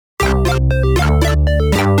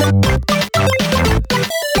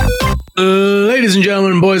Ladies and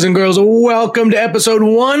gentlemen, boys and girls, welcome to episode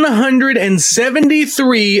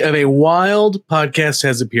 173 of A Wild Podcast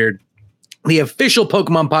Has Appeared, the official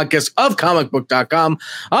Pokemon podcast of comicbook.com.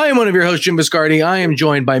 I am one of your hosts, Jim Biscardi. I am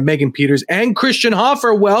joined by Megan Peters and Christian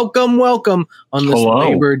Hoffer. Welcome on this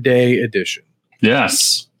Labor Day edition.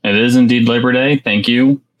 Yes, it is indeed Labor Day. Thank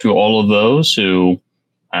you to all of those who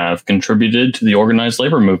have contributed to the organized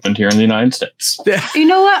labor movement here in the United States. You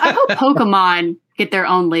know what? I hope Pokemon get their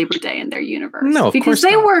own Labor Day in their universe. No, because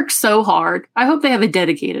they work so hard. I hope they have a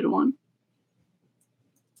dedicated one.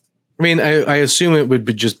 I mean, I assume it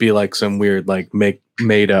would just be like some weird, like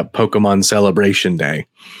made up Pokemon celebration day.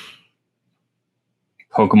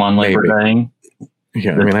 Pokemon Labor Day.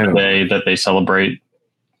 Yeah, I mean, I don't know. That they celebrate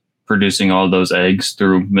producing all those eggs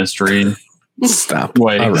through mystery. Stop.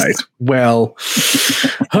 Ways. All right. Well,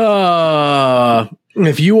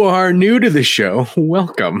 if you are new to the show,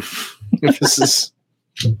 welcome. If this is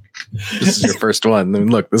your first one, then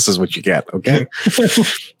look, this is what you get. Okay.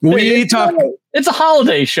 It's a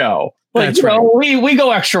holiday show. Like, that's right. We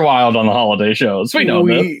go extra wild on the holiday shows. We know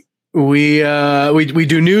this. We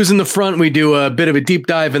do news in the front. We do a bit of a deep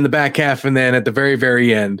dive in the back half, and then at the very,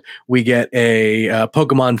 very end, we get a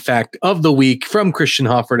Pokemon fact of the week from Christian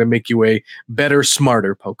Hoffer to make you a better,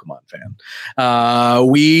 smarter Pokemon fan.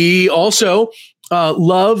 We also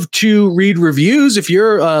love to read reviews. If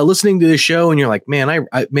you're listening to this show and you're like, man,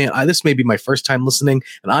 this may be my first time listening,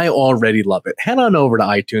 and I already love it. Head on over to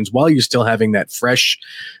iTunes while you're still having that fresh,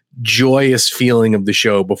 joyous feeling of the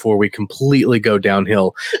show before we completely go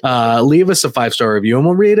downhill. Leave us a 5-star review and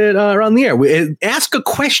we'll read it around the air. Ask a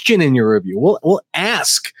question in your review. We'll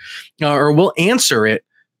ask or we'll answer it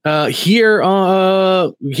here.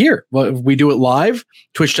 We do it live,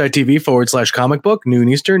 twitch.tv/comic book, noon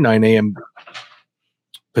Eastern, 9 a.m.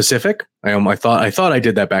 Pacific. I thought I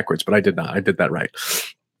did that backwards, but I did not. I did that right.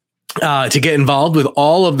 To get involved with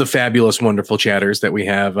all of the fabulous, wonderful chatters that we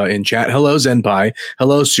have in chat. Hello, Zenpai.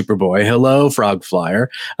 Hello, Superboy. Hello, Frog Flyer.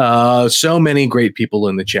 So many great people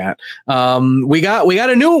in the chat. We have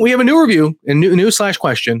a new review and new /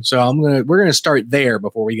 question. So we're gonna start there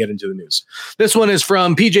before we get into the news. This one is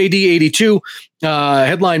from PJD82.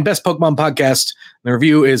 Headline: Best Pokemon Podcast. The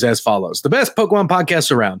review is as follows: the best Pokemon podcast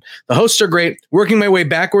around. The hosts are great. Working my way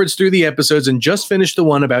backwards through the episodes and just finished the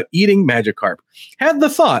one about eating Magikarp. Had the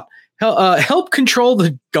thought. Help control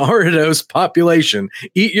the Gyarados population.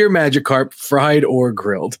 Eat your Magikarp, fried or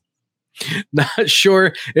grilled. Not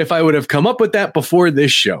sure if I would have come up with that before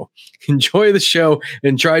this show. Enjoy the show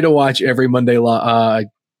and try to watch every Monday. I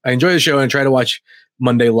enjoy the show and try to watch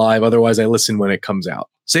Monday live. Otherwise, I listen when it comes out.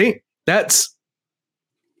 See, that's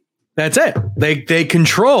it. They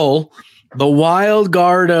control the wild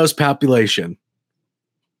Gyarados population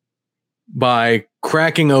by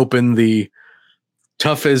cracking open the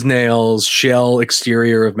tough as nails shell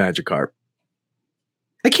exterior of Magikarp.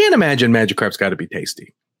 I can't imagine Magikarp's got to be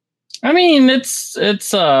tasty. I mean, it's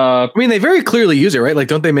I mean, they very clearly use it, right? Like,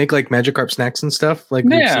 don't they make like Magikarp snacks and stuff? Like,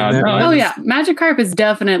 yeah. Oh yeah, Magikarp is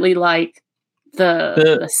definitely like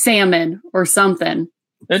the salmon or something.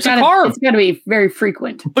 It's a carp. It's got to be very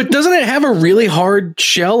frequent. But doesn't it have a really hard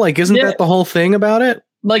shell? Like, isn't that the whole thing about it?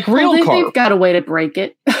 Like real carp. They've got a way to break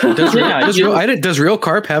it. Does real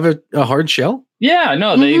carp have a hard shell? Yeah,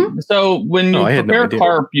 no. So when you prepare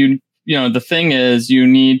carp, you the thing is you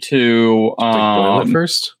need to boil it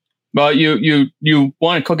first. Well, you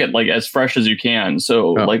want to cook it like as fresh as you can.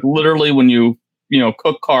 So like literally when you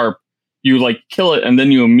cook carp, you like kill it and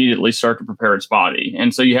then you immediately start to prepare its body.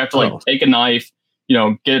 And so you have to take a knife,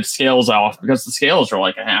 get its scales off because the scales are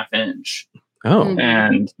like a half inch. Oh,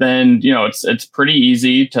 and then it's pretty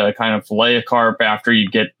easy to kind of fillet a carp after you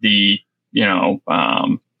get the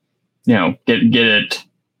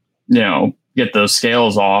get those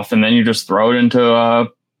scales off, and then you just throw it into a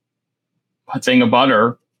thing of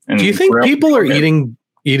butter. And do you think people are eating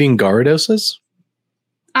Gyaradoses?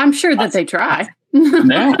 I'm sure that they try.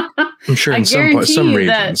 Yeah. I'm sure in some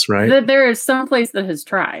regions, right? That there is some place that has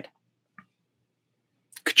tried.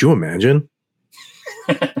 Could you imagine?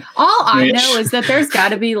 All I know is that there's got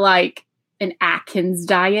to be like an Atkins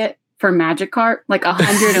diet for Magikarp, like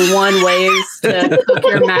 101 ways to cook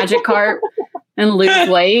your Magikarp and lose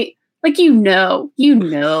weight. Like,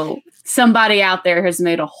 somebody out there has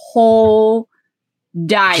made a whole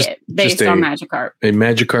diet based on Magikarp. A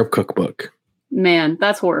Magikarp cookbook. Man,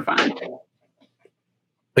 that's horrifying.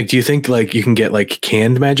 Like, do you think like you can get like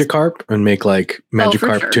canned Magikarp and make like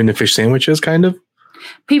Magikarp tuna fish sandwiches kind of?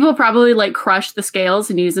 People probably like crush the scales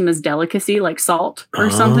and use them as delicacy, like salt or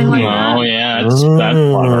something like that. Oh yeah, that's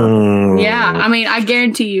clever. Yeah, I mean, I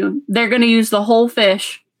guarantee you, they're going to use the whole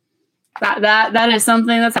fish. That is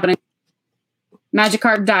something that's happening.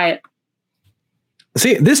 Magikarp diet.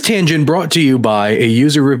 See, this tangent brought to you by a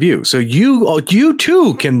user review. So you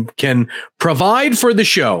too can provide for the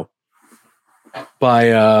show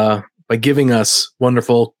by giving us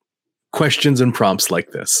wonderful questions and prompts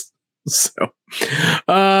like this. So,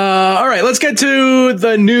 all right, let's get to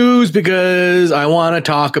the news because I want to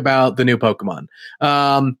talk about the new Pokemon.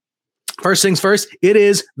 First things first, it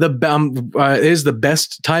is the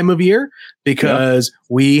best time of year because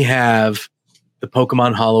we have the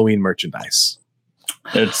Pokemon Halloween merchandise.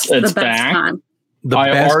 It's back. Time.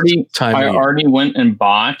 I already went and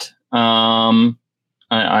bought.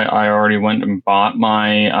 I already went and bought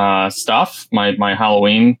my stuff, my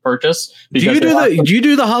Halloween purchase. Do you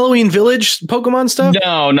do the Halloween Village Pokemon stuff?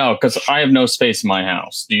 No, because I have no space in my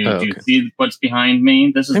house. Do you see what's behind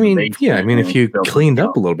me? This is. If you cleaned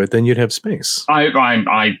up a little bit, then you'd have space. I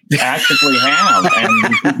actively have, and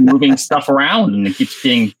we keep moving stuff around, and it keeps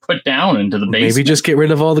being put down into the basement. Maybe just get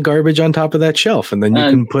rid of all the garbage on top of that shelf, and then you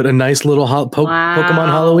can put a nice little Pokemon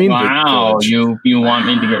Halloween. Wow, Village. you want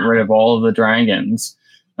me to get rid of all of the dragons?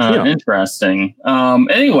 Interesting.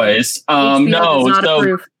 Anyways,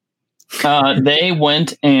 no. So they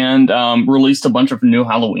went and released a bunch of new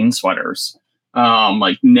Halloween sweaters,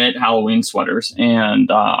 like knit Halloween sweaters, and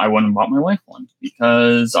I went and bought my wife one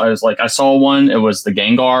because I was like, I saw one. It was the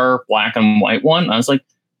Gengar black and white one. I was like,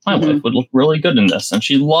 my wife would look really good in this, and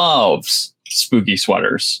she loves spooky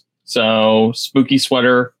sweaters. So spooky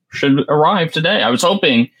sweater should arrive today. I was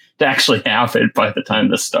hoping to actually have it by the time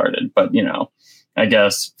this started, but I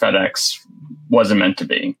guess FedEx wasn't meant to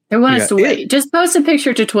be. They want us to wait. Just post a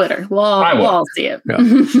picture to Twitter. We'll all see it.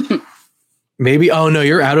 Yeah. Maybe. Oh no,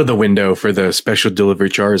 you're out of the window for the special delivery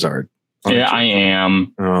Charizard. Yeah, I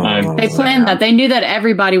am. They planned that. They knew that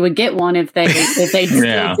everybody would get one if they did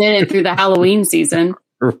it through the Halloween season.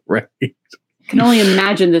 Right. Can only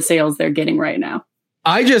imagine the sales they're getting right now.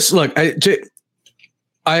 I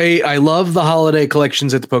love the holiday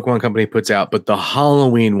collections that the Pokemon Company puts out, but the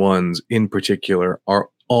Halloween ones in particular are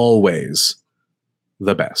always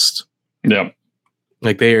the best. Yeah.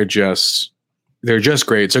 Like they're just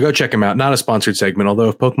great. So go check them out. Not a sponsored segment, although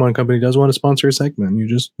if Pokemon Company does want to sponsor a segment, you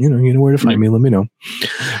just, you know where to find me. Let me know.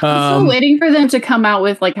 I'm still waiting for them to come out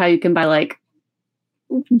with like how you can buy like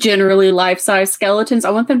generally life-size skeletons. I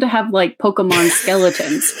want them to have like Pokemon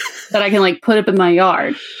skeletons that I can like put up in my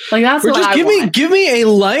yard. Like that's what I want. Give me a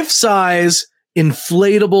life-size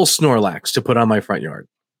inflatable Snorlax to put on my front yard.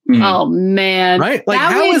 Oh man. Right? Like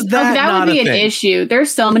how is that? That would be an thing? issue.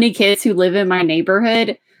 There's so many kids who live in my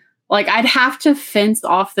neighborhood. Like I'd have to fence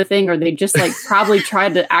off the thing or they just like probably try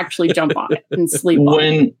to actually jump on it and sleep on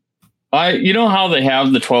it. You know how they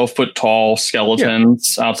have the 12-foot tall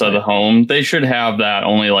skeletons outside the home? They should have that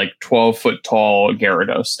only like 12-foot tall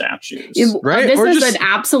Gyarados statues. Right? This is an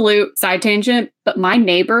absolute side tangent, but my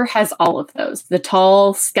neighbor has all of those. The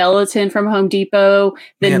tall skeleton from Home Depot,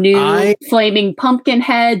 the new flaming pumpkin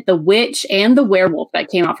head, the witch, and the werewolf that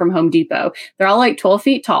came out from Home Depot. They're all like 12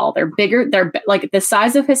 feet tall. They're bigger. They're like the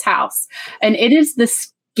size of his house. And it is the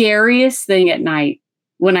scariest thing at night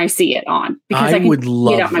when I see it on because I can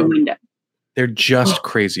get out my window. They're just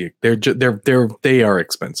crazy. They are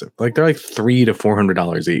expensive. Like they're like $300 to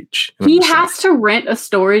 $400 each. He has to rent a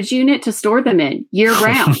storage unit to store them in year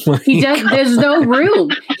round. There's no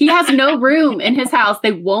room. He has no room in his house.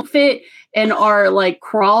 They won't fit in our like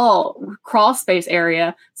crawl space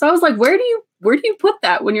area. So I was like, where do you put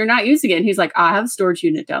that when you're not using it? And he's like, I have a storage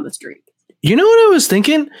unit down the street. You know what I was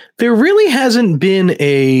thinking? There really hasn't been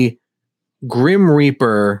a Grim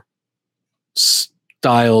Reaper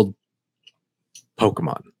styled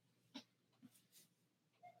Pokemon.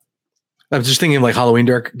 I was just thinking of like Halloween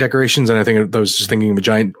decorations, and I was just thinking of a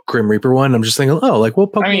giant Grim Reaper one. I'm just thinking, what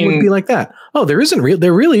Pokemon would be like that? Oh, there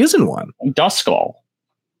really isn't one. Duskull.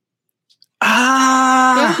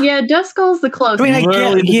 Yeah, Duskull's the closest. I mean,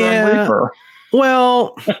 Grim Reaper.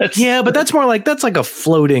 Well, yeah, but that's like a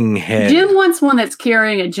floating head. Jim wants one that's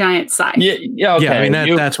carrying a giant scythe. Yeah, okay. Yeah, I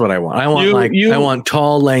mean that's what I want. I want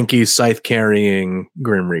tall, lanky, scythe carrying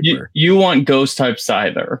Grim Reaper. You want ghost type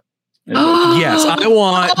Scyther. Yes, I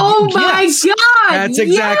want. Oh my god! That's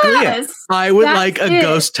exactly it. I would like a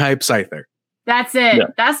ghost type Scyther. That's it. Yeah.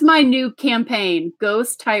 That's my new campaign.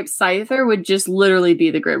 Ghost type Scyther would just literally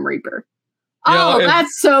be the Grim Reaper.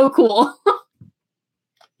 That's so cool.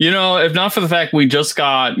 If not for the fact we just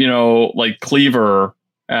got, like Cleaver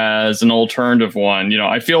as an alternative one,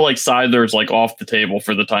 I feel like Scyther's like off the table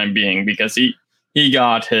for the time being because he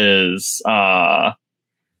got his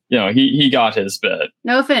he got his bit.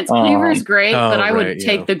 No offense, Cleaver's great, but I would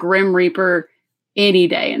take the Grim Reaper any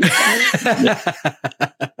day instead.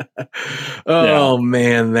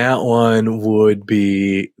 Man, that one would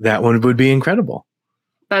be incredible.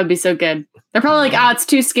 That would be so good. They're probably like, it's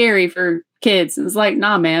too scary for kids. It's like,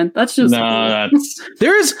 nah, man, that's just there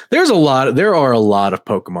are a lot of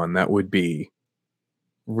Pokemon that would be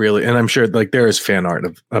really, and I'm sure like there is fan art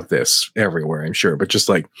of this everywhere, I'm sure, but just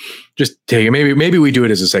take it. Maybe we do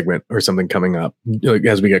it as a segment or something coming up, like,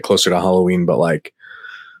 as we get closer to Halloween, but like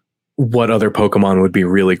what other Pokemon would be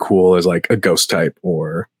really cool as like a ghost type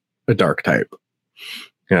or a dark type.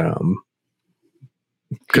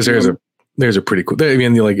 Because there's a pretty cool, I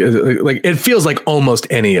mean, like it feels like almost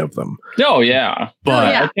any of them. Oh yeah.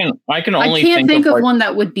 But I can't think of one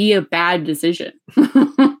that would be a bad decision.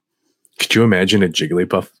 Could you imagine a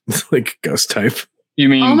Jigglypuff like ghost type? You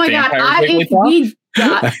mean? Oh my god!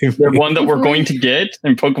 The one that we're going to get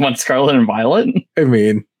in Pokemon Scarlet and Violet. I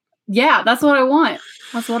mean, yeah, that's what I want.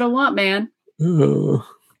 That's what I want, man. Oh,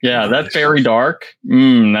 yeah, that's very dark.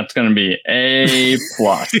 That's going to be A+.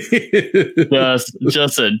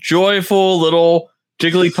 just a joyful little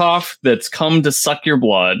Jigglypuff that's come to suck your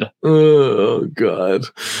blood. Oh god!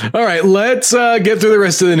 All right, let's get through the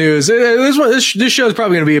rest of the news. This show is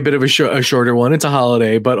probably going to be a bit of a shorter one. It's a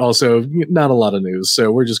holiday, but also not a lot of news,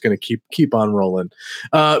 so we're just going to keep on rolling.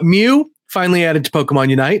 Mew finally added to Pokemon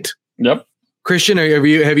Unite. Yep. Christian,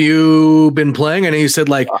 have you been playing? I know you said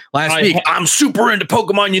like last week. I'm super into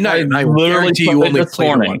Pokemon Unite. I guarantee you only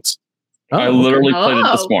played it once. I literally played it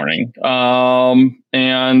this morning.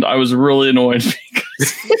 And I was really annoyed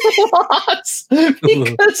because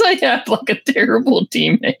I had like a terrible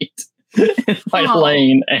teammate in my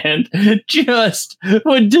lane and just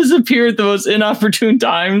would disappear at the most inopportune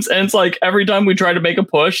times. And it's like every time we try to make a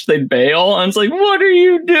push, they'd bail. And it's like, what are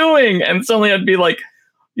you doing? And suddenly I'd be like,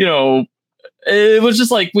 it was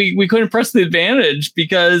just like we couldn't press the advantage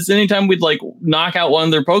because anytime we'd like knock out one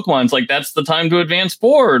of their Pokemon, it's like that's the time to advance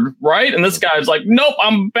forward, right? And this guy's like, nope,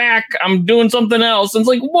 I'm back. I'm doing something else. And it's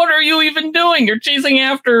like, what are you even doing? You're chasing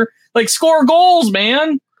after like score goals,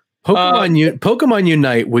 man. Pokemon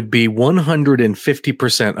Unite would be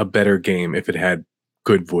 150% a better game if it had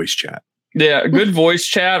good voice chat. Yeah, good voice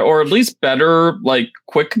chat, or at least better like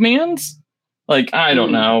quick commands. Like I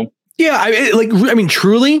don't know. Yeah, I mean,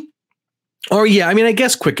 truly. Or yeah, I mean, I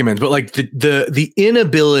guess quick commands, but like the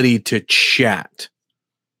inability to chat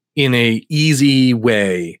in a easy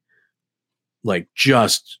way, like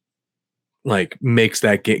just like makes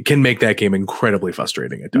that game can make that game incredibly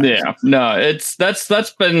frustrating at times. Yeah, no,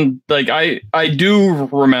 that's been like I do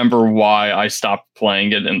remember why I stopped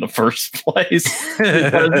playing it in the first place.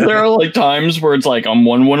 Because there are like times where it's like I'm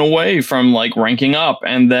one away from like ranking up,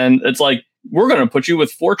 and then it's like we're gonna put you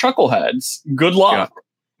with 4 chuckleheads. Good luck. Yeah.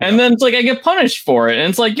 And then it's like I get punished for it, and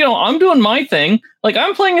it's like I'm doing my thing. Like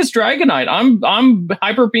I'm playing as Dragonite. I'm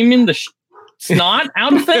hyper beaming the snot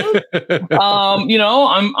out of thing.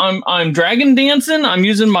 I'm dragon dancing. I'm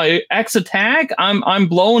using my X attack. I'm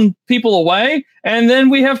blowing people away. And then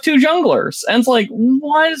we have 2 junglers, and it's like,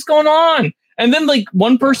 what is going on? And then like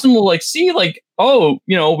one person will like see like, oh,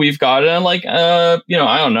 we've got it. Like, I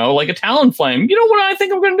don't know, like a Talonflame. You know what I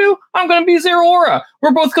think I'm going to do? I'm going to be Zeraora.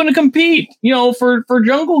 We're both going to compete, for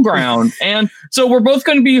Jungle Ground. And so we're both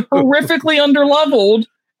going to be horrifically underleveled.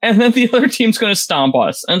 And then the other team's going to stomp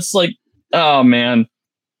us. And it's like, oh man.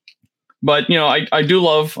 But, I do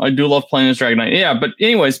love playing as Dragonite. Yeah. But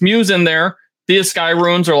anyways, Mew's in there. The Sky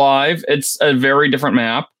Ruins are live. It's a very different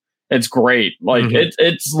map. It's great. Like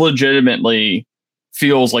it's legitimately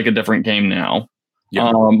feels like a different game now.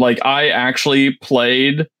 Yeah. Like I actually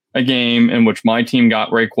played a game in which my team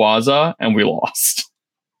got Rayquaza and we lost.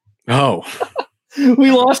 Oh,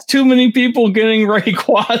 we lost too many people getting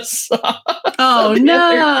Rayquaza. Oh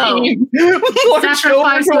no!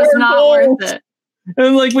 Sacrifice was not worth it.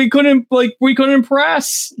 And like we couldn't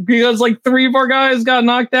press because like 3 of our guys got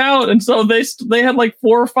knocked out, and so they had like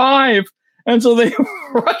 4 or 5. And so they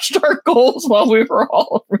rushed our goals while we were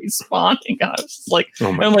all responding. I was like,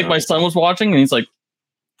 my son was watching and he's like,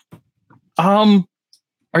 are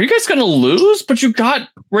you guys going to lose? But you got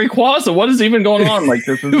Rayquaza. What is even going on? Like,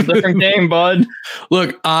 this is a different game, bud.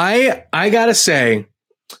 Look, I gotta say,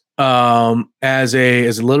 as a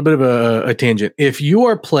little bit of a tangent, if you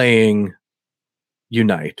are playing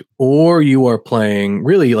Unite or you are playing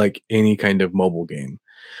really like any kind of mobile game,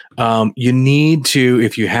 you need to,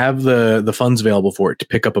 if you have the funds available for it, to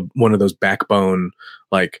pick up one of those backbone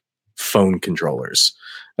like phone controllers.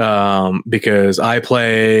 Because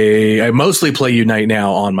I mostly play Unite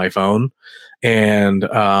now on my phone, and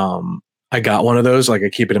I got one of those. Like I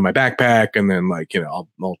keep it in my backpack, and then like I'll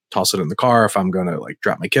toss it in the car if I'm gonna like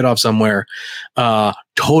drop my kid off somewhere.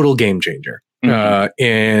 Total game changer.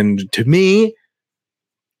 And to me,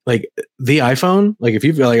 like the iPhone, like if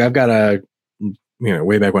you've like I've got a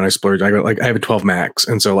way back when I splurged, I have a 12 Max,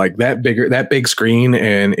 and so like that big screen,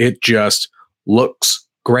 and it just looks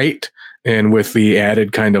great. And with the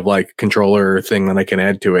added kind of like controller thing that I can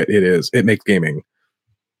add to it, it makes gaming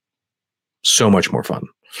so much more fun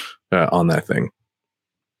on that thing.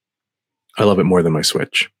 I love it more than my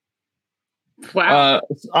Switch. Wow.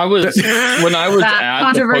 I was at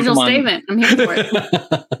controversial statement. I'm here for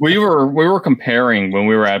it. we were comparing when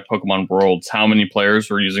we were at Pokemon Worlds how many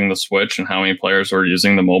players were using the Switch and how many players were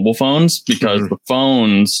using the mobile phones, because the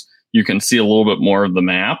phones you can see a little bit more of the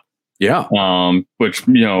map. Yeah. Which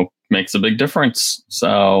makes a big difference.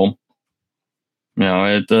 So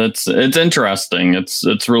it's interesting.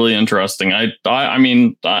 It's really interesting. I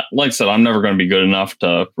mean, like I said, I'm never going to be good enough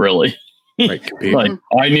to really like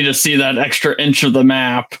I need to see that extra inch of the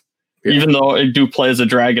map, even though I do play as a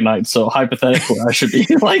Dragonite. So hypothetically, I should be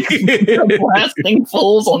like blasting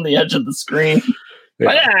fools on the edge of the screen.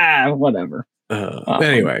 But whatever.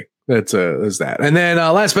 Anyway, that's that. And then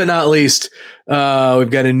last but not least, we've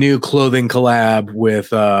got a new clothing collab with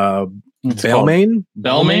Balmain.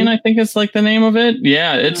 Balmain, I think is like the name of it.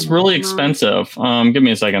 Yeah, it's really expensive. Give me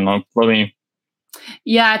a second. Let me.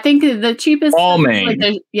 Yeah, I think the cheapest.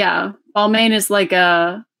 Balmain. Balmain is like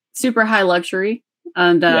a super high luxury,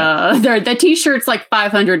 and the T-shirt's like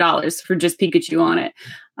 $500 for just Pikachu on it.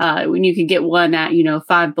 When you could get one at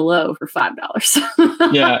Five Below for $5.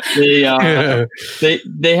 Yeah,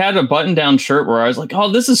 they had a button-down shirt where I was like,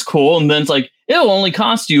 oh, this is cool, and then it's like it'll only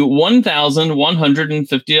cost you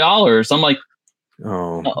 $1,150. I'm like,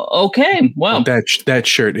 oh, okay, well, that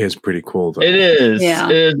shirt is pretty cool though. It is. Yeah,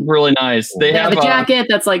 it is really nice. They have a jacket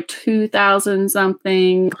that's like 2,000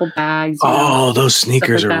 something. Couple bags. Those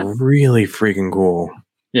sneakers are really freaking cool.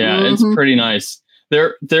 Yeah, it's pretty nice.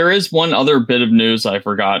 There is one other bit of news I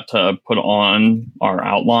forgot to put on our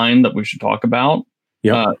outline that we should talk about.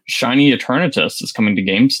 Yeah, Shiny Eternatus is coming to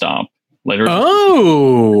GameStop later.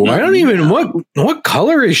 Oh, I don't even what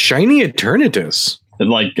color is Shiny Eternatus?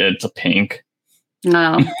 Like it's a pink.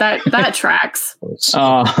 No, that tracks.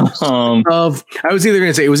 I was either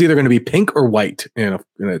going to say it was either going to be pink or white. So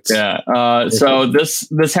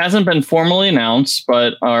this hasn't been formally announced,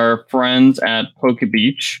 but our friends at Poke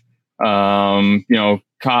Beach,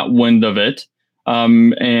 caught wind of it.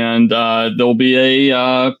 And there'll be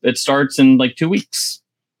it starts in like 2 weeks.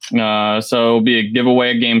 So it'll be a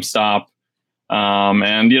giveaway at GameStop.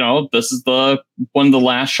 And this is one of the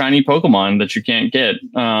last shiny Pokemon that you can't get.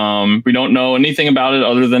 We don't know anything about it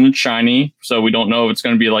other than it's shiny. So we don't know if it's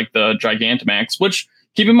going to be like the Gigantamax, which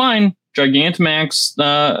keep in mind, Gigantamax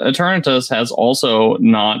Eternatus has also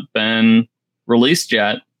not been released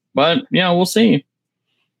yet, but we'll see.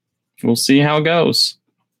 We'll see how it goes.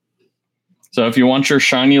 So if you want your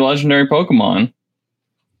shiny legendary Pokemon,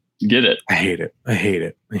 get it. I hate it. I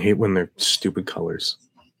hate when they're stupid colors.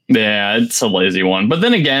 Yeah, it's a lazy one. But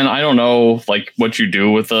then again, I don't know like what you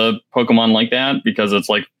do with a Pokemon like that, because it's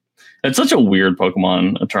such a weird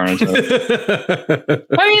Pokemon Eternatus. I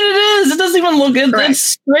mean, it is. It doesn't even look good. It's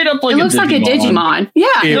straight up like it looks like a Digimon. Yeah.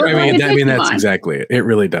 I mean, that's exactly it. It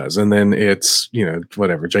really does. And then it's,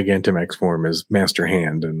 whatever. Gigantamax form is Master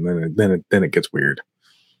Hand, and then it gets weird.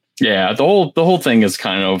 Yeah, the whole thing is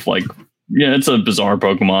kind of like, it's a bizarre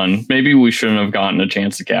Pokemon. Maybe we shouldn't have gotten a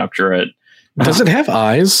chance to capture it. Does it have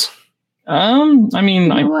eyes? I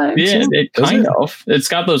mean, it kind of. It's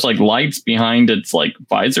got those like lights behind its like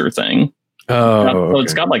visor thing. So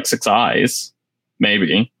it's got like 6 eyes,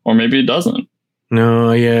 maybe, or maybe it doesn't.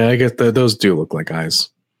 No, yeah, I guess those do look like eyes.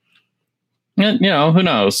 Yeah, who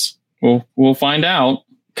knows? We'll find out.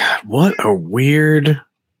 God, what a weird.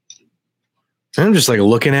 I'm just like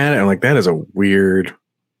looking at it. I'm like, that is a weird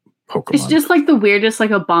Pokemon. It's just like the weirdest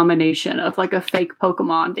like abomination of like a fake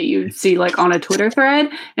Pokemon that you see like on a Twitter thread,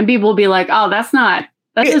 and people will be like, "Oh, that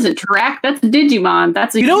doesn't track. That's a Digimon.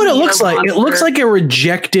 That's a what it looks like. Monster. It looks like a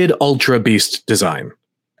rejected Ultra Beast design.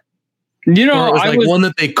 It was one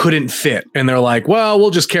that they couldn't fit, and they're like, "Well,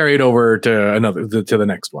 we'll just carry it over to the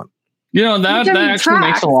next one." That actually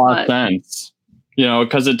makes a lot of sense.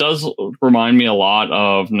 Because it does remind me a lot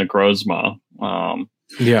of Necrozma.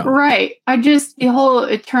 Yeah. Right. The whole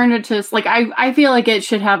Eternatus, like I feel like it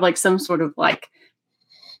should have like some sort of like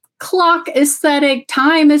clock aesthetic,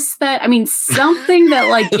 time aesthetic. I mean, something that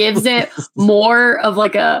like gives it more of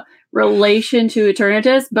like a relation to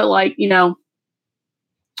Eternatus, but like,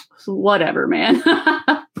 whatever, man.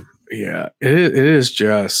 Yeah, it is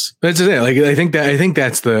just that's it. Like I think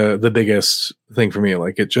that's the biggest thing for me.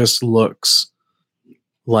 Like it just looks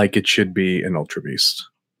like it should be an Ultra Beast.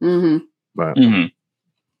 Mm-hmm. But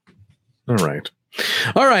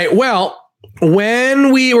all right. Well,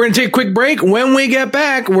 we're gonna take a quick break. When we get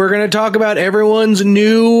back, we're gonna talk about everyone's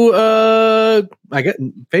new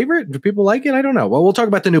favorite. Do people like it? I don't know. Well, we'll talk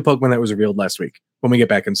about the new Pokemon that was revealed last week when we get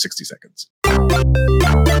back in 60 seconds.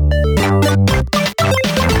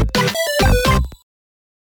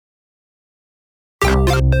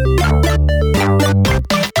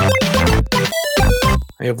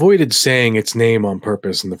 I avoided saying its name on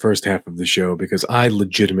purpose in the first half of the show because I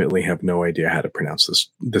legitimately have no idea how to pronounce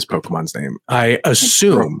this Pokemon's name. I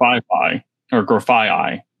assume Grafaiai or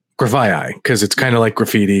Grafaiai. Grafaiai, because it's kind of like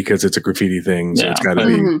graffiti, because it's a graffiti thing, so it's got to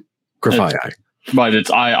be Grafaiai. But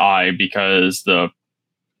it's II because the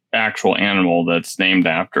actual animal that's named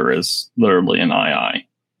after is literally an II.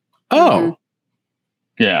 Oh.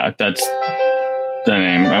 Yeah, that's the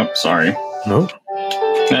name. Oh, sorry. Nope.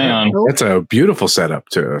 Hang on. That's a beautiful setup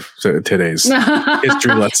to today's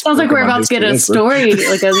history lesson. Sounds like we're about to get a story,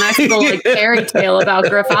 like a nice little fairy tale about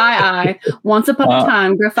Grafaiai. Once upon a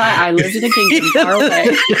time, Grafaiai lived in a kingdom far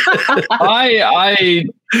away. I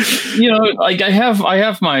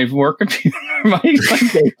have my work computer, my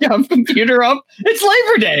day job computer up. It's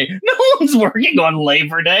Labor Day. No one's working on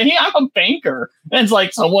Labor Day. I'm a banker. And it's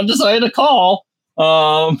like someone decided to call.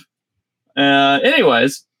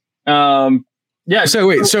 Anyways. Yeah. So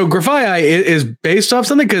Grafaiai is based off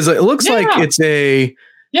something because it looks like it's a.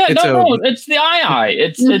 Yeah, it's the II.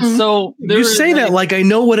 It's so. You say that like I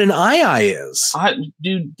know what an II is.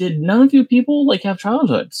 Did none of you people have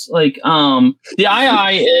childhoods? The II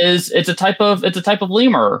it's a type of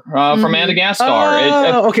lemur from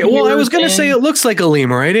Madagascar. Okay. Well, I was going to say it looks like a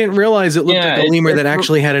lemur. I didn't realize it looked like a lemur that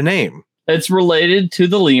actually had a name. It's related to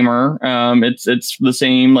the lemur. It's the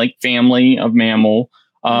same family of mammal.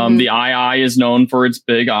 The II is known for its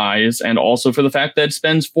big eyes and also for the fact that it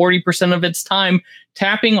spends 40% of its time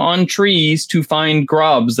tapping on trees to find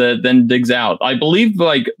grubs that then digs out. I believe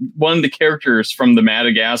one of the characters from the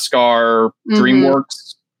Madagascar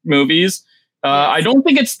DreamWorks movies. I don't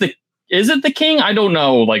think is it the king? I don't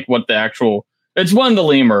know what the actual, it's one of the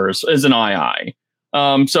lemurs is an II.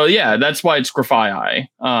 So yeah, that's why it's Grafaiai.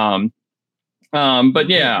 But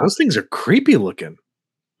yeah, those things are creepy looking.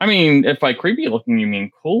 I mean, if by creepy looking you mean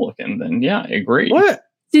cool looking, then yeah, I agree. What?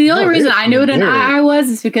 See, the only reason I knew what an II was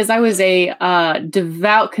is because I was a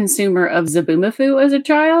devout consumer of Zaboomafoo as a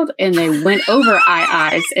child, and they went over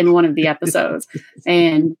IIs in one of the episodes.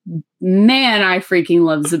 And man, I freaking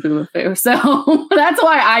love Zaboomafoo. So that's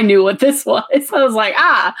why I knew what this was. I was like,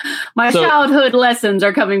 my childhood lessons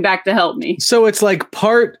are coming back to help me. So it's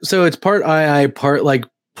part II, part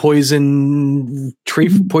poison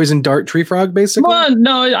dart tree frog, basically. Well,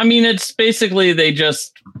 no, I mean it's basically they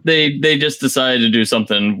just decided to do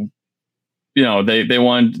something. They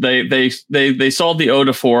solved the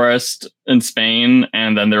Oda forest in Spain,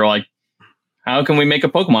 and then they're like, how can we make a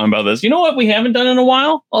Pokemon about this? You know what we haven't done in a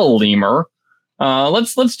while? A lemur.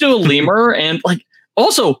 Let's do a lemur, and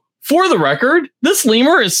also. For the record, this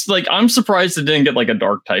lemur is I'm surprised it didn't get a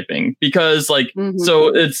dark typing because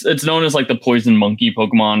so it's known as the poison monkey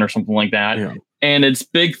Pokemon or something like that. Yeah. And its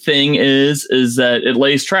big thing is that it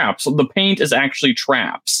lays traps. So the paint is actually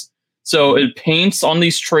traps. So it paints on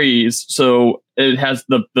these trees. So it has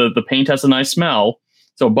the paint has a nice smell.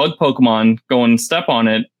 So bug Pokemon go and step on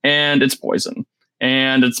it and it's poison.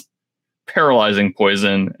 And it's paralyzing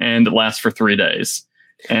poison and it lasts for 3 days.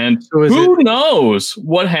 And so who knows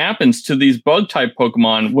what happens to these bug type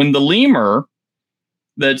Pokemon when the lemur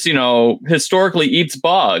that's, historically eats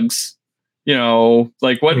bugs,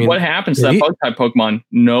 what happens to that bug type Pokemon?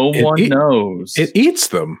 No one knows. It eats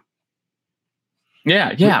them.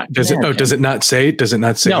 Yeah. Does it not say? Does it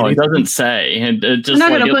not say? No, it doesn't say. It just, I'm not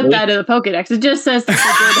going to put that in the Pokedex. It just says that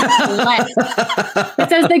they go collect. It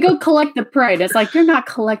says they go collect the prey. It's you're not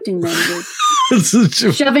collecting them. You're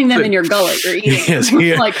shoving them in your gullet. You're eating. Yes,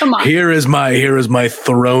 come on. Here is my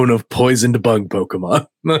throne of poisoned bug Pokemon.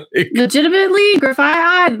 Legitimately,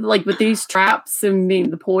 Grafaiai, with these traps and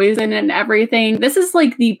the poison and everything. This is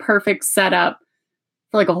the perfect setup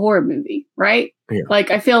for a horror movie, right? Yeah.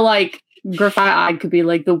 I feel like Grafaiai could be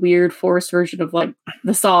the weird forced version of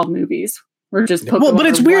the Saw movies. We're just Pokemon. But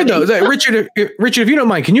it's weird though, Richard. If you don't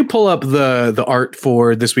mind, can you pull up the art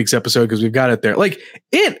for this week's episode because we've got it there.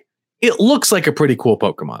 It looks like a pretty cool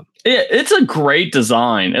Pokemon. It's a great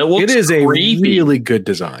design. It is creepy. A really good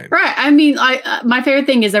design. Right. I mean, my favorite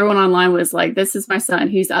thing is everyone online was like, "This is my son.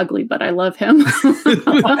 He's ugly, but I love him."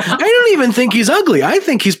 I don't even think he's ugly. I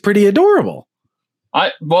think he's pretty adorable.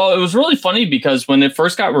 Well, it was really funny because when it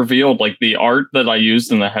first got revealed, like the art that I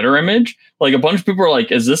used in the header image, like a bunch of people were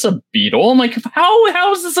like, "Is this a beetle?" I'm like,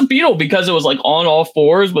 "How is this a beetle?" Because it was like on all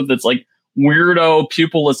fours with its like weirdo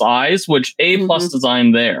pupilless eyes, which A+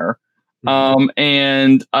 design there,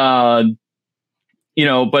 and you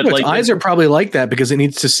know, but its like eyes are probably like that because it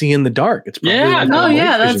needs to see in the dark. It's probably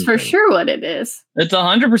that's for sure what it is. It's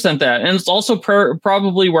 100% that, and it's also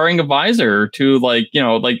probably wearing a visor to like, you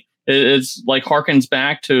know, like it's like harkens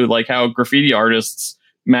back to like how graffiti artists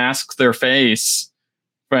mask their face,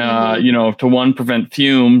 you know, to one, prevent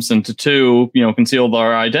fumes, and to two, you know, conceal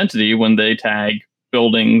their identity when they tag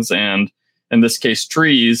buildings and in this case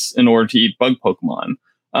trees in order to eat bug Pokemon.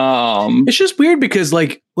 It's just weird because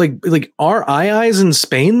like are eyes in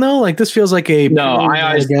Spain though? Like this feels like a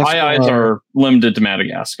eyes are limited to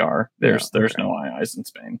Madagascar. There's no eyes in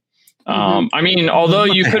Spain. I mean, although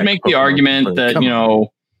you could make the argument that, you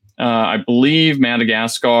know, I believe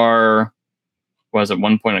Madagascar was at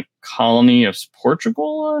one point a colony of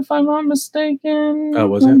Portugal, if I'm not mistaken. Oh,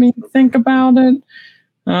 was Let it? me think about it.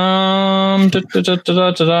 No,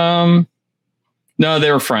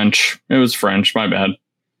 they were French. It was French. My bad.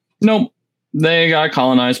 Nope. They got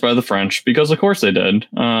colonized by the French because of course they did.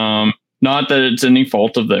 Not that it's any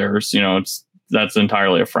fault of theirs. You know, that's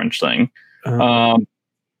entirely a French thing.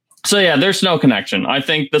 So yeah, there's no connection. I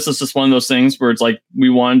think this is just one of those things where it's like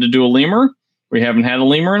we wanted to do a lemur. We haven't had a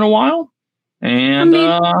lemur in a while. And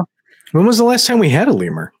when was the last time we had a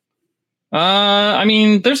lemur? I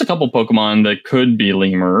mean, there's a couple Pokemon that could be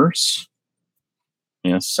lemurs.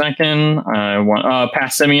 In a second, I want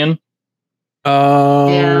Passimian.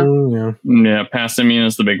 Yeah, Passimian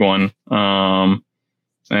is the big one.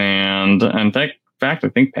 And in fact, I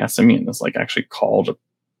think Passimian is like actually called.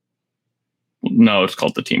 No, it's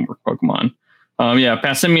called the Teamwork Pokemon.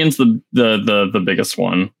 Passimian's the biggest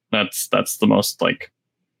one. That's the most like.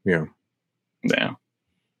 Yeah.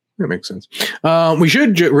 That makes sense. We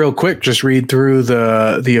should real quick just read through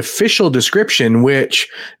the official description, which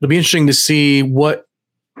it'll be interesting to see what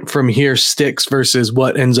from here sticks versus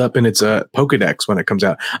what ends up in its Pokedex when it comes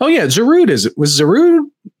out. Oh yeah, Zarude was Zarude.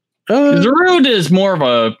 Zarude is more of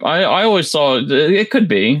a. I always saw it could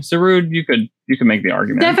be Zarude. You could make the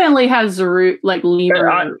argument. Definitely has Zarude like lemur.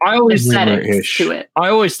 I always aesthetics to it. I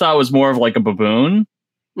always thought it was more of like a baboon,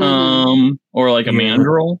 or like a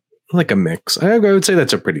mandrill. Like a mix. I would say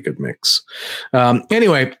that's a pretty good mix.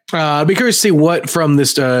 Anyway, be curious to see what from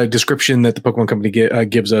this description that the Pokemon Company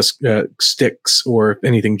gives us sticks or if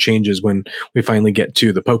anything changes when we finally get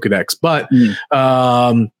to the Pokedex. But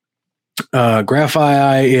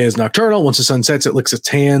Grafaiai is nocturnal. Once the sun sets, it licks its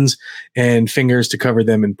hands and fingers to cover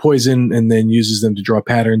them in poison and then uses them to draw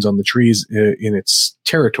patterns on the trees in its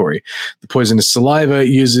territory. The poisonous saliva it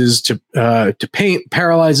uses to paint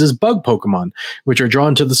paralyzes bug Pokemon, which are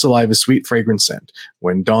drawn to the saliva's sweet, fragrant scent.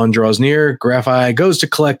 When dawn draws near, Grafaiai goes to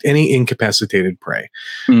collect any incapacitated prey.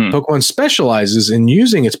 Pokemon specializes in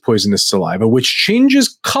using its poisonous saliva, which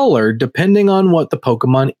changes color depending on what the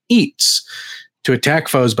Pokemon eats, to attack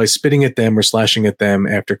foes by spitting at them or slashing at them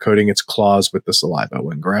after coating its claws with the saliva.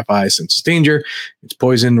 When Grafaiai senses danger, its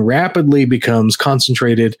poison rapidly becomes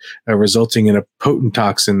concentrated, resulting in a potent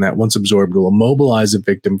toxin that, once absorbed, will immobilize a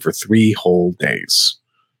victim for 3 whole days.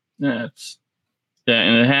 And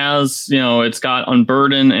it has, it's got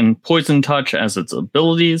Unburden and Poison Touch as its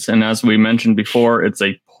abilities, and as we mentioned before, it's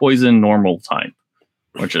a Poison Normal type,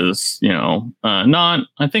 which is, not,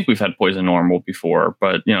 I think we've had Poison Normal before,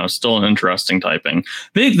 but, still an interesting typing.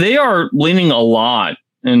 They are leaning a lot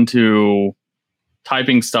into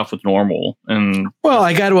typing stuff with normal. And well,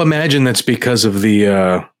 I got to imagine that's because of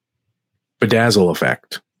the bedazzle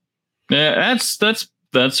effect. Yeah, that's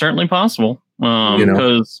certainly possible.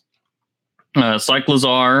 Because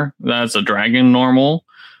Cyclizar, that's a dragon normal.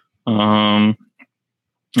 For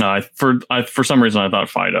some reason, I thought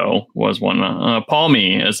Fido was one.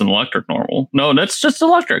 Palmy is an electric normal. No, that's just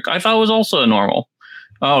electric. I thought it was also a normal.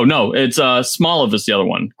 Oh, no, it's Smoliv is the other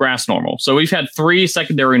one. Grass normal. So we've had 3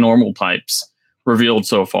 secondary normal types revealed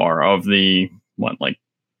so far of the,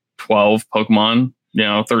 12 Pokemon,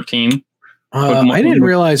 13. Pokemon. I didn't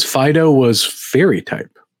realize Fido was fairy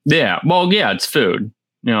type. Yeah, well, yeah, it's food.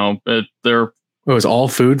 It was all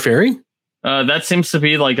food fairy? That seems to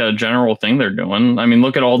be like a general thing they're doing. I mean,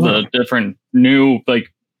 look at all the different new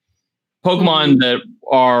Pokemon that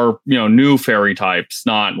are, new fairy types,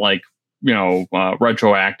 not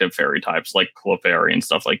retroactive fairy types like Clefairy and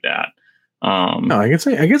stuff like that. No, I guess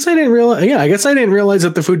I didn't realize. Yeah, I guess I didn't realize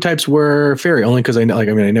that the food types were fairy only because I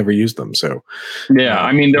never used them. So yeah,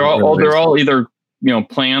 I mean they're all either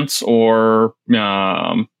plants or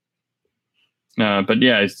But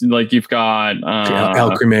yeah, it's like you've got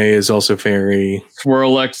Alcremie is also fairy.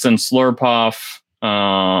 Swirlix and Slurpuff.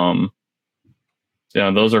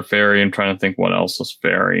 Yeah, those are fairy. I'm trying to think what else is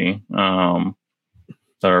fairy. That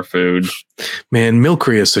are food. Man,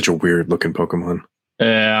 Milcery is such a weird looking Pokemon.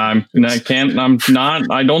 Yeah,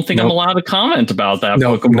 I don't think I'm allowed to comment about that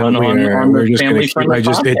Pokemon on the family friendly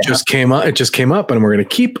podcast. It just came up, and we're going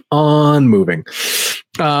to keep on moving.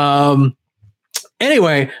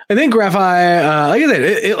 Anyway, I think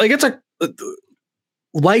Grafaiai, like I said,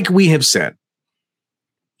 like we have said,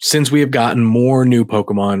 since we have gotten more new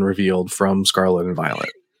Pokemon revealed from Scarlet and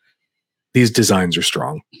Violet, these designs are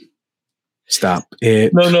strong. Stop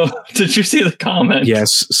it. No. Did you see the comment?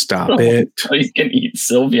 Yes, stop it. You can eat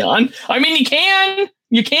Sylveon. I mean, you can.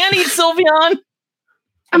 You can eat Sylveon.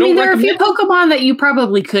 I mean, there are a few Pokemon that you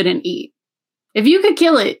probably couldn't eat. If you could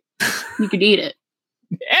kill it, you could eat it.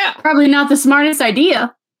 Yeah. Probably not the smartest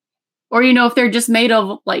idea. Or, if they're just made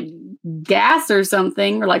of like gas or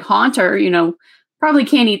something, or like Haunter, probably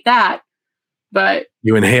can't eat that. But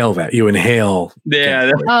you inhale that.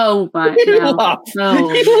 Yeah. Oh my God.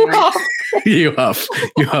 You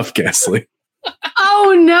huff Ghastly.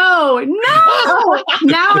 Oh no.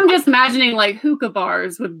 Now I'm just imagining like hookah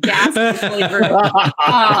bars with gas flavor.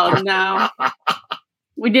 Oh no.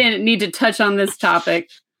 We didn't need to touch on this topic.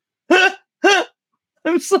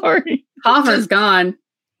 I'm sorry. Hoffer's gone.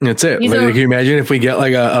 That's it. Can you imagine if we get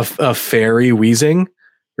like a fairy wheezing?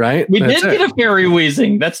 Right? We did get a fairy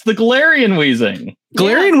wheezing. That's the Galarian wheezing.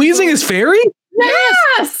 Galarian wheezing is fairy?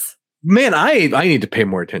 Yes. Man, I need to pay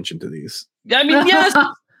more attention to these. I mean, yes,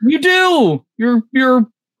 you do. You're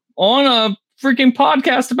on a freaking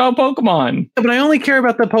podcast about Pokemon. Yeah, but I only care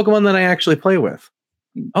about the Pokemon that I actually play with.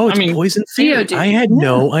 Oh, it's poison fairy. I had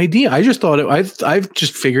no idea. I just thought I've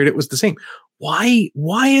just figured it was the same. Why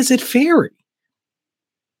is it fairy?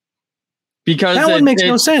 Because that one makes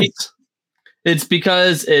no sense. It's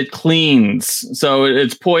because it cleans. So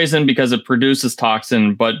it's poison because it produces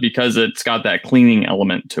toxin, but because it's got that cleaning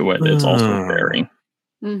element to it, it's also fairy.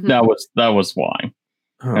 Mm-hmm. That was why.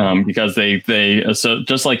 Because they so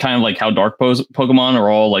just like kind of like how dark Pokemon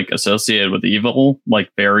are all like associated with evil,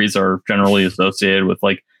 like fairies are generally associated with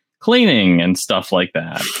like cleaning and stuff like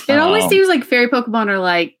that. It always seems like fairy Pokemon are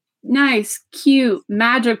like nice, cute,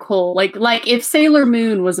 magical. Like if Sailor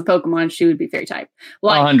Moon was a Pokemon, she would be fairy type.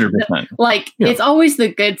 Like 100%. It's always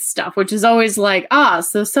the good stuff, which is always like,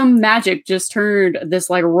 so some magic just turned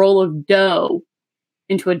this like roll of dough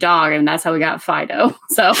into a dog, and that's how we got Fido.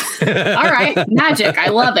 So all right, magic. I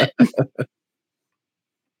love it.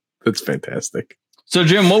 That's fantastic. So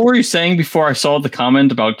Jim, what were you saying before I saw the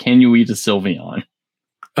comment about can you eat a Sylveon?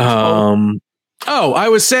 I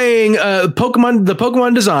was saying the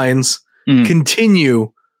Pokemon designs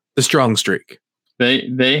continue the strong streak.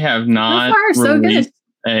 They have not released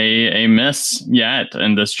a miss yet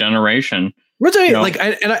in this generation.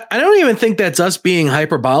 I don't even think that's us being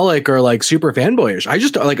hyperbolic or like super fanboyish. I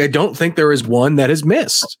just I don't think there is one that has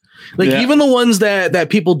missed. Even the ones that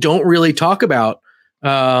people don't really talk about.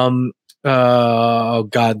 Oh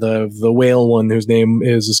God, the whale one whose name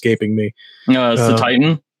is escaping me. It's the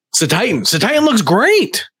Titan. Titan looks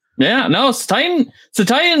great. Yeah, no, Titan,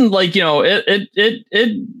 like,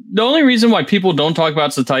 the only reason why people don't talk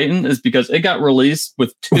about Titan is because it got released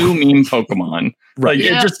with 2 meme Pokemon. Right.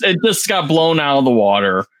 It just got blown out of the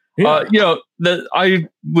water. Yeah. I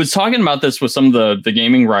was talking about this with some of the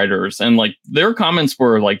gaming writers, and like their comments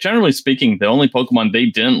were like, generally speaking, the only Pokemon they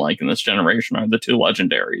didn't like in this generation are the 2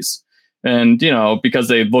 legendaries. And, because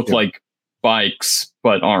they look like bikes,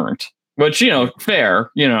 but aren't. Which,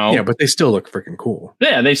 fair, Yeah, but they still look freaking cool.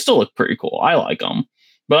 Yeah, they still look pretty cool. I like them.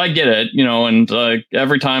 But I get it, and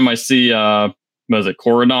every time I see,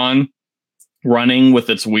 Corridon running with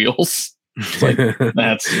its wheels, it's like,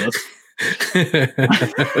 that's just...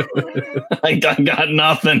 I got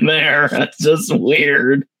nothing there. That's just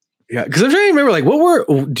weird. Yeah, because I'm trying to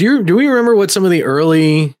remember, do we remember what some of the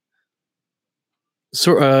early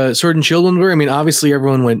Sword and Shield ones were? I mean, obviously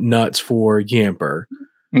everyone went nuts for Yamper.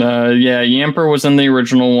 Yamper was in the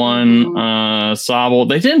original one. Sobble.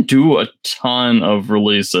 They didn't do a ton of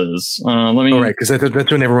releases. Because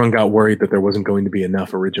that's when everyone got worried that there wasn't going to be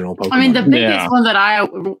enough original Pokemon. I mean, the biggest one that I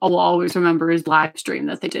will always remember is Livestream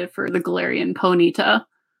that they did for the Galarian Ponyta.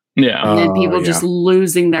 Yeah. And then people just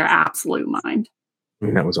losing their absolute mind. I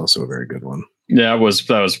mean, that was also a very good one. Yeah, that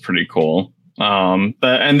was pretty cool. And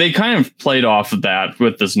they kind of played off of that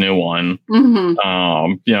with this new one,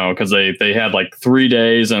 because they had like 3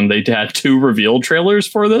 days and they had 2 reveal trailers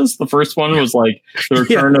for this. The first one was like the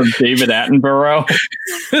return of David Attenborough.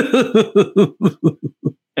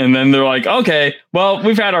 And then they're like, okay, well,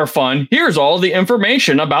 we've had our fun. Here's all the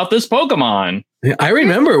information about this Pokemon. I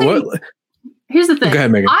remember Here's the thing. Go ahead,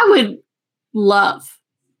 Megan. I would love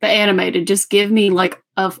the animated. Just give me like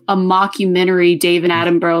a mockumentary David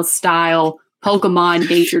Attenborough style Pokemon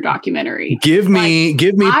nature documentary. Give me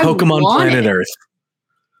Pokemon Planet Earth.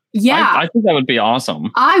 Yeah, I think that would be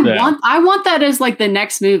awesome. I want that as like the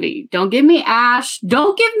next movie. Don't give me Ash.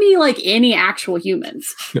 Don't give me like any actual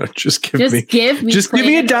humans. No, just give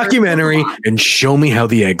me a documentary and show me how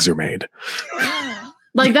the eggs are made.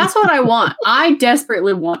 Like that's what I want. I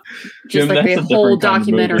desperately want just Jim, like a whole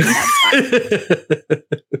documentary.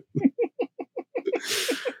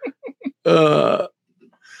 Oh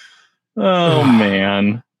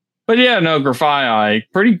man. But yeah, no, Grafaiai,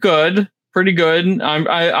 pretty good.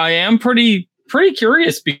 I am pretty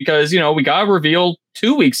curious because, we got revealed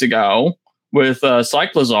 2 weeks ago with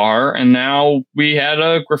Cyclizar, and now we had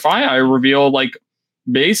a Grafaiai reveal like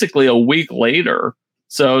basically a week later.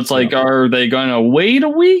 So it's like, are they going to wait a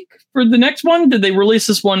week for the next one? Did they release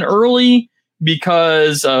this one early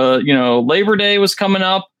because, Labor Day was coming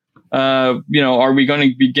up? Are we going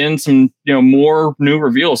to begin some, more new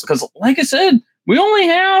reveals? Because like I said, we only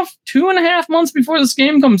have 2.5 months before this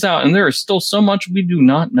game comes out, and there is still so much we do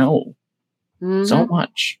not know. Mm-hmm. So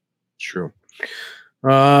much. True.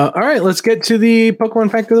 All right, let's get to the Pokemon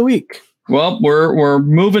Fact of the Week. Well, we're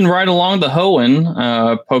moving right along the Hoenn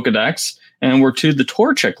Pokedex, and we're to the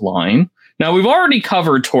Torchic line. Now, we've already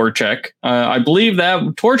covered Torchic. I believe that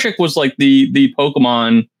Torchic was like the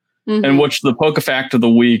Pokemon in which the Pokefact of the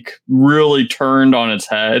Week really turned on its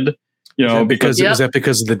head. Is that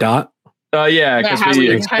because of the dot? Yeah, because we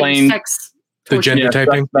explained the gender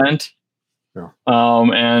typing. Yeah.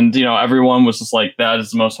 And everyone was just like, that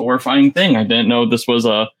is the most horrifying thing. I didn't know this was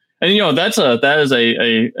that is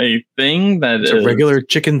a thing that is a regular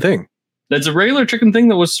chicken thing. That's a regular chicken thing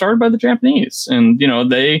that was started by the Japanese, and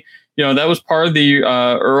that was part of the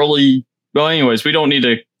early. Well, anyways, we don't need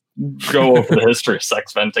to go over the history of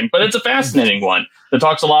sex venting, but it's a fascinating one that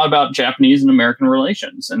talks a lot about Japanese and American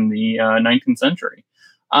relations in the 19th century.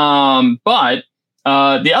 But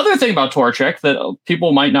the other thing about Torchic that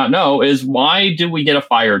people might not know is, why did we get a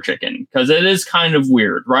fire chicken? Because it is kind of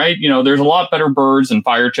weird, right? There's a lot better birds than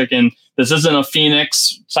fire chicken. This isn't a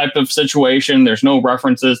phoenix type of situation. There's no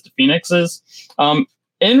references to phoenixes.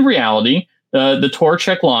 In reality, the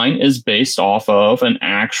Torchic line is based off of an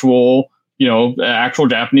actual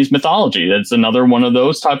Japanese mythology. It's another one of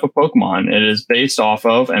those type of Pokemon. It is based off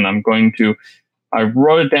of, and I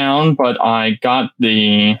wrote it down, but I got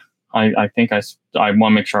I think I want to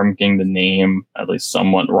make sure I'm getting the name at least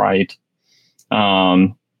somewhat right.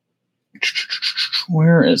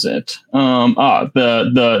 Where is it?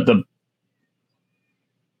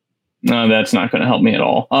 No, that's not going to help me at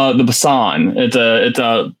all. The Basan. It's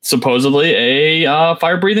a supposedly a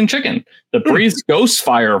fire breathing chicken that breathes ghost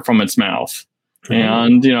fire from its mouth,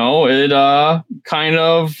 and it kind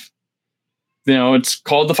of. It's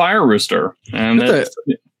called the Fire Rooster. And the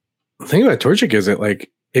thing about Torchic is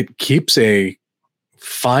it keeps a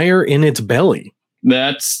fire in its belly.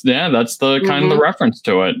 That's the kind of the reference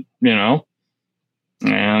to it,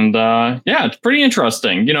 And it's pretty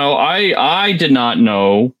interesting. I did not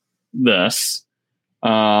know this.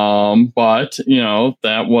 But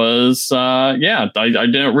that was I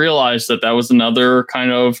didn't realize that was another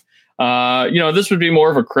kind of this would be more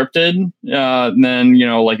of a cryptid than,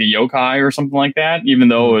 like a yokai or something like that, even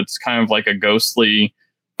though it's kind of like a ghostly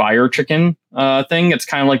fire chicken thing. It's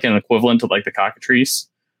kind of like an equivalent to like the cockatrice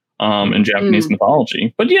in Japanese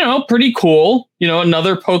mythology. But, pretty cool.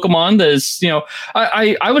 Another Pokemon that is,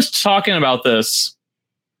 I was talking about this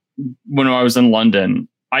when I was in London.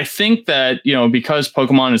 I think that, because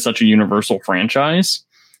Pokemon is such a universal franchise,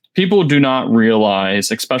 people do not realize,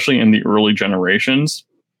 especially in the early generations,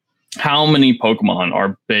 how many Pokemon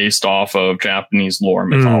are based off of Japanese lore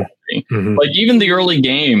mythology. Like even the early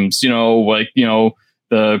games, the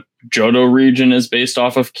Johto region is based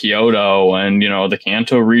off of Kyoto, and the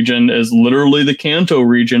Kanto region is literally the Kanto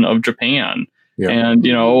region of Japan. And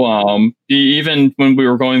even when we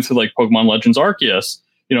were going through like Pokemon Legends Arceus,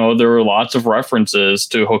 there were lots of references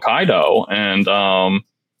to Hokkaido, and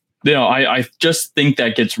I just think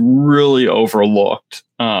that gets really overlooked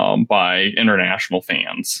by international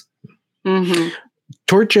fans.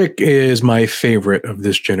 Torchic is my favorite of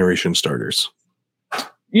this generation starters.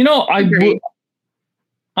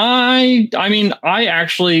 I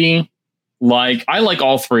actually like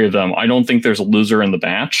all three of them. I don't think there's a loser in the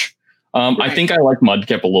batch. I think I like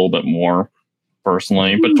Mudkip a little bit more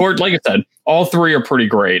personally, but like I said, all three are pretty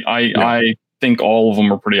great. I think all of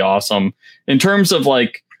them are pretty awesome in terms of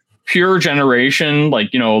like pure generation,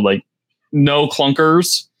 like, like no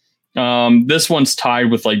clunkers. This one's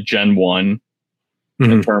tied with like Gen 1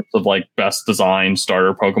 in terms of like best design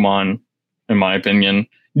starter Pokemon, in my opinion.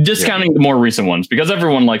 Discounting the more recent ones, because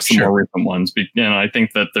everyone likes the more recent ones. And I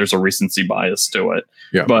think that there's a recency bias to it.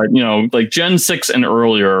 Yeah. But, like Gen 6 and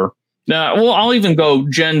earlier, I'll even go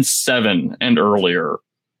Gen 7 and earlier.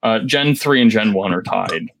 Gen 3 and Gen 1 are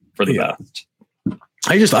tied for the best.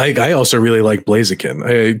 I also really like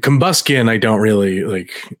Blaziken. Combuskin, I don't really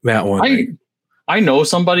like that one. I know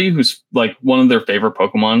somebody who's like one of their favorite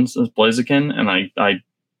Pokemons is Blaziken, and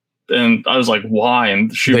I was like, why?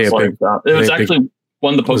 And she was like, it was actually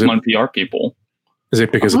one of the Pokemon PR people. Is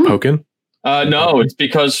it because of Pokken? No, it's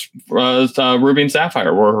because Ruby and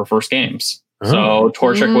Sapphire were her first games. So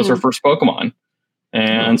Torchic was her first Pokemon.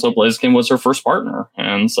 And so Blaziken was her first partner.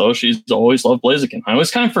 And so she's always loved Blaziken. I always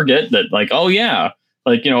kind of forget that, like, oh yeah,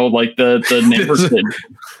 like, like the neighbors did.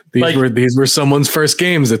 These were someone's first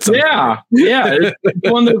games. It's it's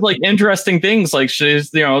one of those like interesting things. Like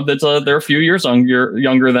she's, they're a few years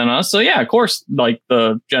younger than us. So yeah, of course, like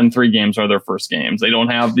the Gen 3 games are their first games. They don't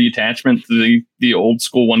have the attachment to the old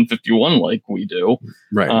school 151 like we do,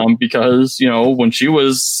 right? Because when she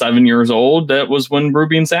was 7 years old, that was when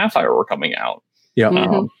Ruby and Sapphire were coming out. Yeah.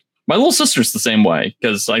 My little sister's the same way,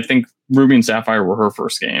 because I think Ruby and Sapphire were her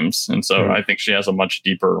first games, and so I think she has a much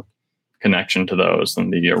deeper connection to those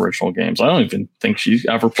than the original games. I don't even think she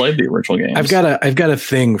ever played the original games. I've got a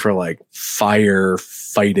thing for like fire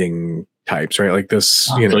fighting types, right? Like this,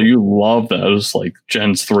 So you love those, like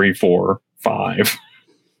Gens 3, 4, 5,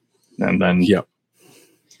 and then yeah.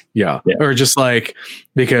 Or just like,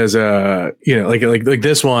 because like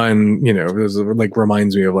this one, this like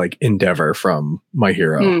reminds me of like Endeavor from My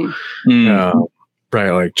Hero,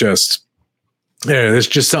 right? Like just there's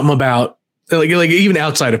just something about like even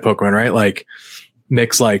outside of Pokemon, right? Like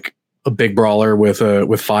mix like a big brawler with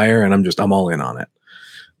fire, and I'm all in on it.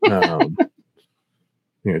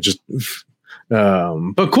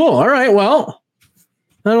 But cool. All right, well,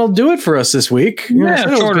 that'll do it for us this week. Yeah,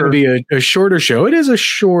 it's going to be a shorter show. It is a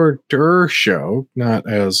shorter show, not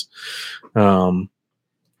as, but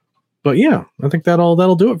yeah, I think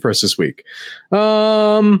that'll do it for us this week.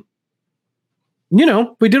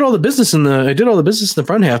 We did all the business in the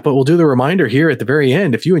front half, but we'll do the reminder here at the very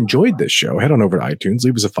end. If you enjoyed this show, head on over to iTunes,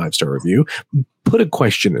 leave us a 5-star review, put a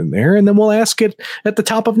question in there, and then we'll ask it at the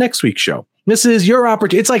top of next week's show. This is your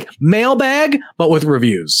opportunity. It's like mailbag, but with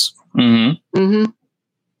reviews.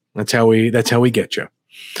 That's how we get you.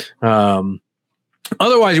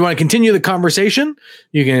 Otherwise, you want to continue the conversation,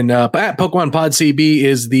 you can at Pokemon Pod CB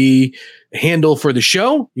is the handle for the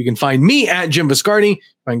show. You can find me at Jim Viscardi,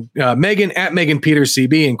 find Megan at Megan Peters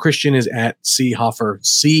CB, and Christian is at C Hoffer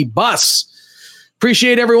C Bus.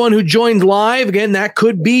 Appreciate everyone who joined live. Again, that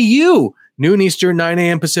could be you. Noon Eastern, 9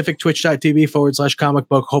 a.m. Pacific, twitch.tv/comic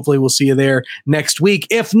book. Hopefully we'll see you there next week.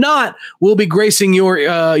 If not, we'll be gracing your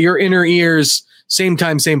inner ears same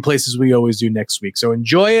time, same place as we always do next week. So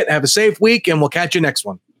enjoy it. Have a safe week, and we'll catch you next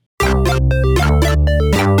one.